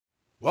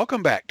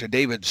Welcome back to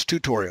David's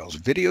Tutorials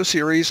video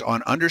series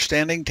on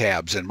understanding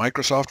tabs in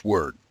Microsoft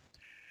Word.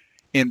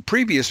 In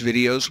previous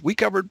videos, we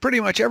covered pretty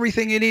much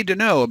everything you need to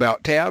know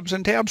about tabs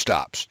and tab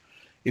stops.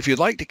 If you'd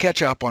like to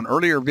catch up on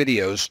earlier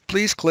videos,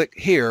 please click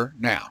here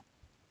now.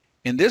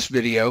 In this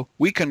video,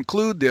 we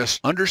conclude this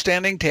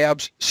Understanding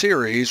Tabs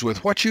series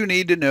with what you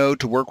need to know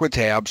to work with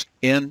tabs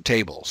in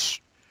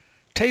tables.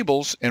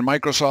 Tables in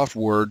Microsoft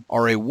Word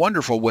are a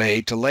wonderful way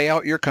to lay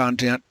out your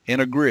content in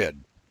a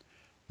grid.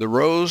 The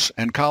rows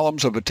and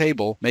columns of a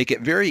table make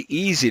it very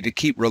easy to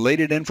keep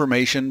related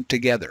information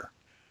together.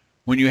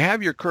 When you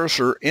have your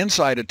cursor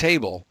inside a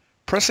table,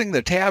 pressing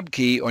the Tab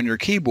key on your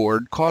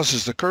keyboard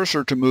causes the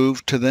cursor to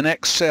move to the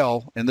next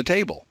cell in the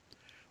table.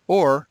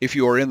 Or, if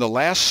you are in the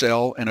last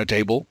cell in a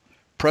table,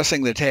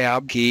 pressing the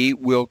Tab key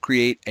will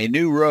create a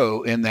new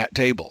row in that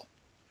table.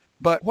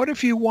 But what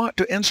if you want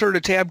to insert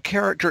a tab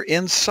character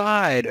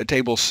inside a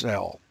table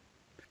cell?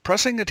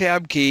 Pressing the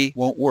Tab key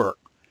won't work.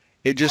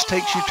 It just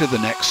takes you to the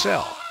next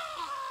cell.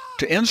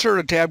 To insert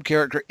a tab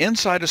character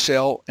inside a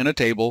cell in a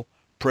table,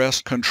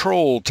 press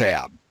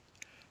Control-Tab.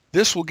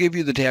 This will give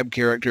you the tab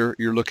character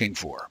you're looking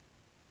for.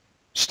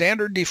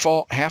 Standard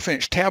default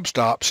half-inch tab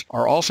stops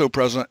are also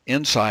present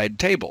inside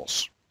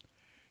tables.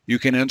 You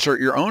can insert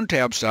your own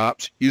tab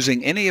stops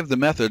using any of the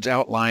methods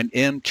outlined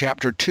in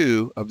Chapter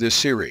 2 of this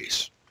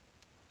series.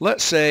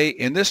 Let's say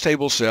in this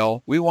table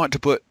cell we want to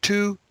put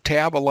two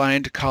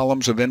tab-aligned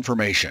columns of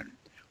information.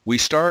 We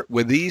start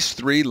with these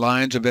three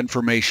lines of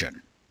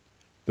information.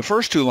 The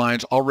first two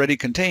lines already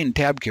contain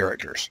tab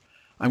characters.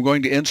 I'm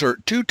going to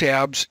insert two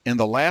tabs in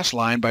the last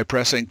line by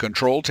pressing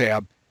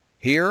Control-Tab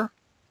here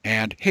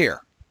and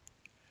here.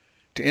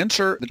 To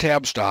insert the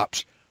tab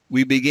stops,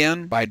 we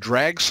begin by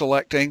drag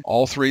selecting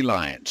all three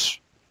lines.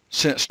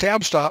 Since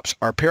tab stops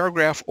are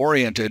paragraph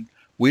oriented,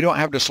 we don't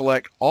have to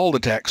select all the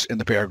text in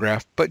the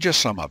paragraph, but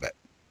just some of it.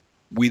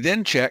 We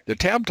then check the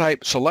tab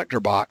type selector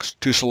box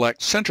to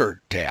select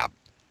Center Tab.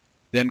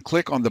 Then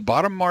click on the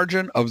bottom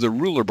margin of the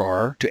ruler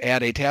bar to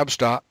add a tab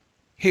stop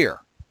here.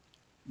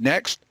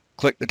 Next,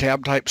 click the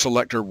tab type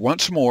selector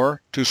once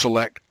more to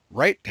select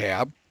Right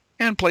Tab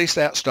and place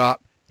that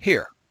stop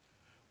here.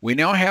 We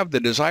now have the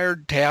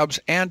desired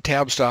tabs and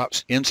tab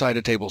stops inside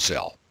a table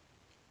cell.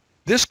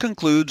 This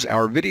concludes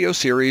our video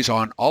series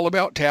on all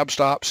about tab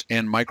stops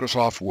in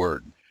Microsoft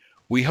Word.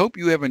 We hope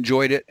you have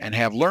enjoyed it and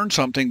have learned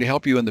something to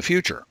help you in the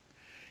future.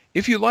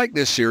 If you like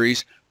this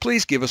series,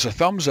 please give us a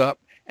thumbs up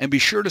and be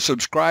sure to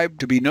subscribe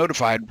to be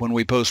notified when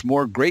we post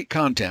more great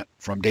content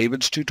from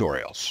David's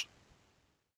Tutorials.